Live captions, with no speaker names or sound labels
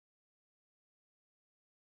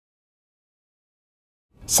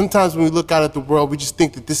Sometimes when we look out at the world, we just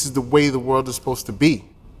think that this is the way the world is supposed to be.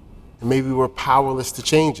 And maybe we're powerless to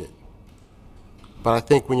change it. But I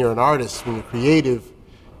think when you're an artist, when you're creative,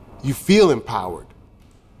 you feel empowered.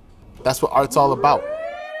 That's what art's all about.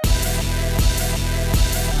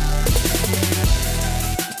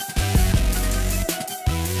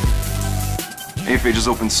 AFA just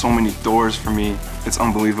opened so many doors for me. It's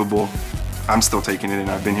unbelievable. I'm still taking it in.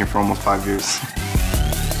 I've been here for almost 5 years.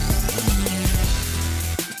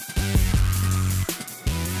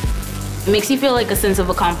 It makes you feel like a sense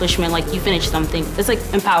of accomplishment, like you finished something. It's like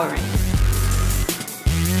empowering.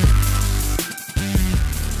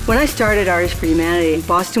 When I started Artists for Humanity,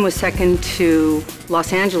 Boston was second to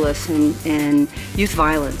Los Angeles in youth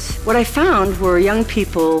violence. What I found were young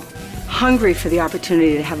people hungry for the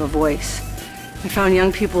opportunity to have a voice. I found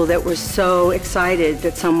young people that were so excited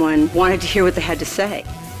that someone wanted to hear what they had to say.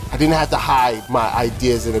 I didn't have to hide my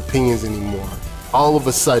ideas and opinions anymore. All of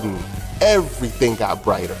a sudden, everything got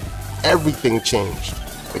brighter. Everything changed.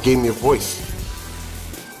 It gave me a voice.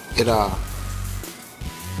 It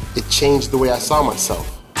changed the way I saw myself.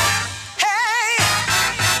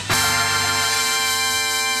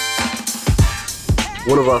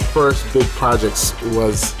 One of our first big projects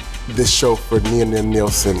was this show for Nia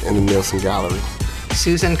Nielsen in the Nielsen Gallery.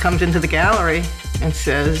 Susan comes into the gallery and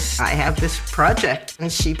says, I have this project.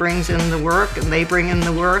 And she brings in the work, and they bring in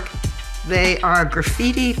the work. They are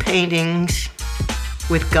graffiti paintings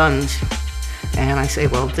with guns. And I say,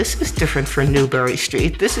 well, this is different for Newbury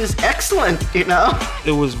Street. This is excellent, you know?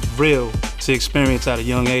 It was real to experience at a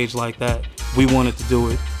young age like that. We wanted to do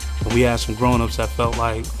it, and we had some grown-ups that felt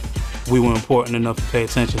like we were important enough to pay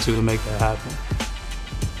attention to make that happen.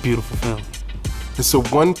 Beautiful film. And so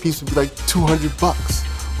one piece would be like $200 or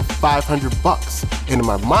 $500. And in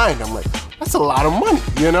my mind, I'm like, that's a lot of money,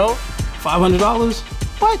 you know? $500?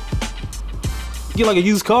 What? You get like a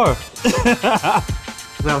used car.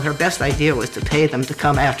 Well, her best idea was to pay them to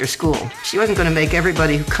come after school. She wasn't going to make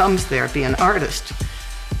everybody who comes there be an artist,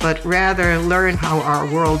 but rather learn how our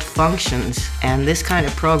world functions. And this kind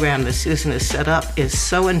of program that Susan has set up is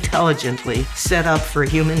so intelligently set up for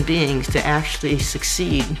human beings to actually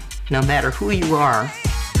succeed, no matter who you are.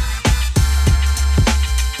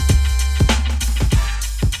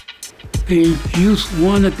 The youth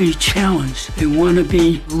want to be challenged. They want to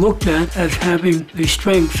be looked at as having the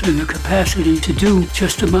strength and the capacity to do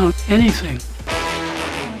just about anything.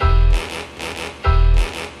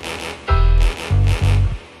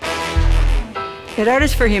 At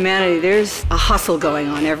Artists for Humanity, there's a hustle going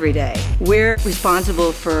on every day. We're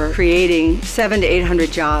responsible for creating 700 to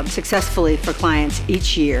 800 jobs successfully for clients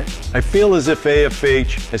each year. I feel as if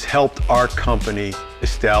AFH has helped our company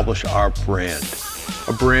establish our brand.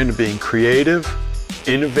 A brand of being creative,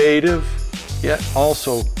 innovative, yet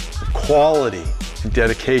also quality and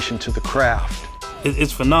dedication to the craft.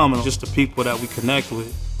 It's phenomenal, just the people that we connect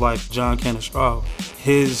with, like John Cannistraw.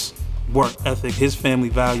 His work ethic, his family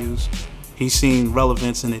values, he's seen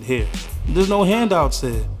relevance in it here. There's no handouts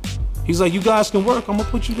here. He's like, you guys can work, I'm gonna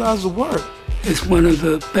put you guys to work. It's one of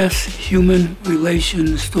the best human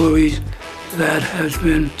relation stories that has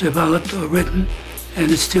been developed or written, and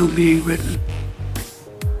it's still being written.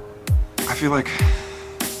 I feel like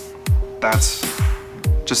that's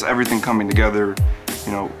just everything coming together.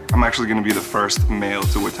 You know, I'm actually gonna be the first male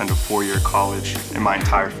to attend a 4-year college in my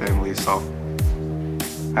entire family, so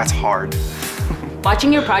that's hard.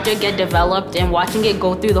 Watching your project get developed and watching it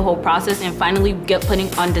go through the whole process and finally get put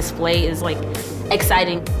on display is like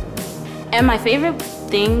exciting. And my favorite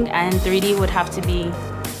thing in 3D would have to be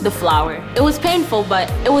the flower. It was painful, but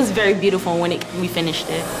it was very beautiful when we finished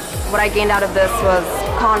it. What I gained out of this was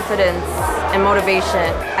confidence and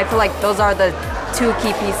motivation. I feel like those are the 2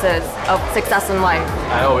 key pieces of success in life.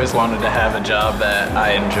 I always wanted to have a job that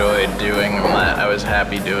I enjoyed doing and that I was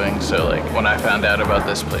happy doing. So like when I found out about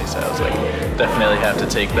this place, I was like, definitely have to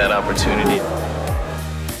take that opportunity.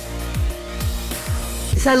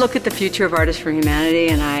 As I look at the future of Artists for Humanity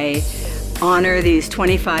and I honor these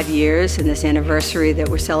 25 years and this anniversary that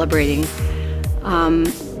we're celebrating,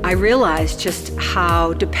 I realize just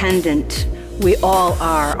how dependent we all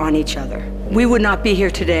are on each other. We would not be here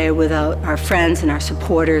today without our friends and our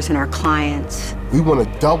supporters and our clients. We want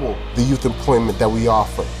to double the youth employment that we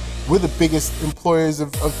offer. We're the biggest employers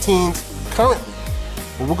of teens currently,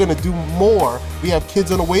 but we're going to do more. We have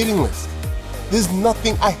kids on a waiting list. There's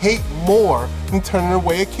nothing I hate more than turning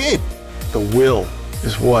away a kid. The will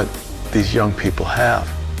is what these young people have.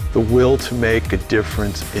 The will to make a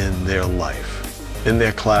difference in their life, in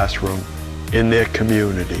their classroom, in their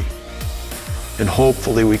community. And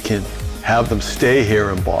hopefully we can have them stay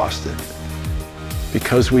here in Boston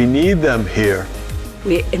because we need them here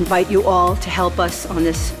We invite you all to help us on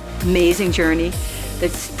this amazing journey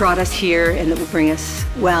that's brought us here and that will bring us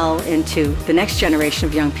well into the next generation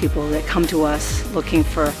of young people that come to us looking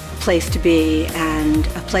for a place to be and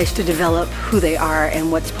a place to develop who they are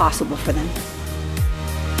and what's possible for them.